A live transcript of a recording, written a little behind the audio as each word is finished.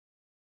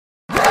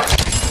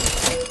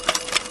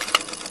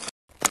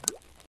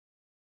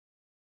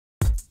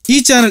ഈ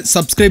channel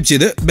subscribe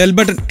ചെയ്ത് bell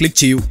button click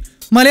ചെയ്യൂ.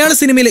 മലയാള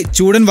സിനിമയിലെ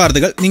ചൂടൻ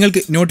വാർത്തകൾ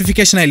നിങ്ങൾക്ക്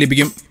നോട്ടിഫിക്കേഷനായി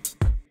ലഭിക്കും.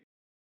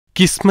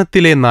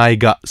 കിസ്മത്തിലെ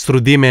നായിക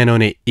ശ്രുതി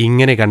മേനോനെ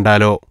ഇങ്ങനെ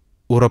കണ്ടാലോ?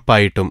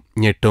 ഉറപ്പായിട്ടും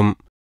ഞെട്ടും.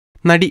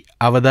 നടി,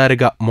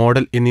 അവതാരക,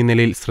 മോഡൽ എന്നീ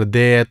നിലയിൽ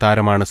ശ്രദ്ധേയയായ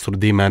താരമാണ്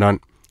ശ്രുതി മേനോൻ.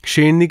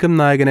 ഷെയ്ൻനിഗം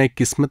നായകനായ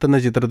കിസ്മത്ത് എന്ന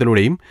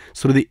ചിത്രത്തിലൂടെയും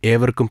ശ്രുതി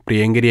ഏവർക്കും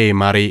പ്രിയങ്കരിയായി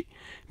മാറി.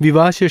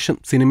 വിവാഹശേഷം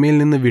സിനിമയിൽ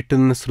നിന്ന്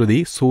വിട്ടുനിന്ന ശ്രുതി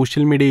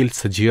സോഷ്യൽ മീഡിയയിൽ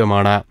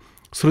സജീവമാണ്.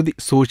 ശ്രുതി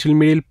സോഷ്യൽ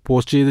മീഡിയയിൽ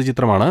പോസ്റ്റ് ചെയ്ത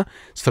ചിത്രമാണ്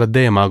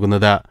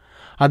ശ്രദ്ധേയമാകുന്നത്.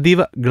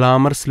 അതീവ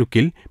ഗ്ലാമറസ്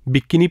ലുക്കിൽ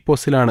ബിക്കിനി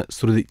പോസിലാണ്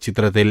ശ്രുതി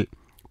ചിത്രത്തിൽ.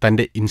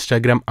 തൻ്റെ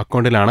ഇൻസ്റ്റാഗ്രാം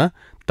അക്കൗണ്ടിലാണ്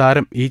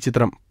താരം ഈ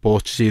ചിത്രം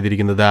പോസ്റ്റ്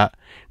ചെയ്തിരിക്കുന്നത്.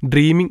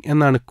 ഡ്രീമിംഗ്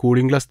എന്നാണ്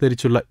കൂളിംഗ് ഗ്ലാസ്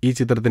ധരിച്ചുള്ള ഈ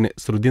ചിത്രത്തിന്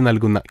ശ്രുതി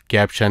നൽകുന്ന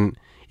ക്യാപ്ഷൻ.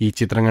 ഈ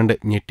ചിത്രം കണ്ട്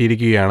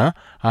ഞെട്ടിയിരിക്കുകയാണ്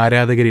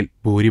ആരാധകരിൽ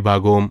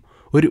ഭൂരിഭാഗവും.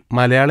 ഒരു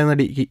മലയാള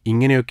നടിക്ക്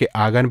ഇങ്ങനെയൊക്കെ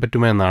ആകാൻ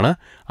പറ്റുമോ എന്നാണ്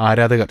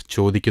ആരാധകർ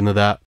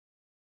ചോദിക്കുന്നത്.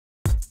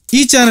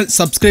 ഈ ചാനൽ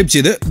സബ്സ്ക്രൈബ്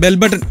ചെയ്ത് ബെൽ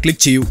ബട്ടൺ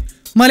ക്ലിക്ക് ചെയ്യൂ.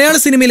 മലയാള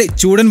സിനിമയിലെ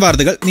ചൂടൻ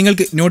വാർത്തകൾ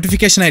നിങ്ങൾക്ക്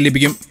നോട്ടിഫിക്കേഷനായി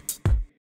ലഭിക്കും.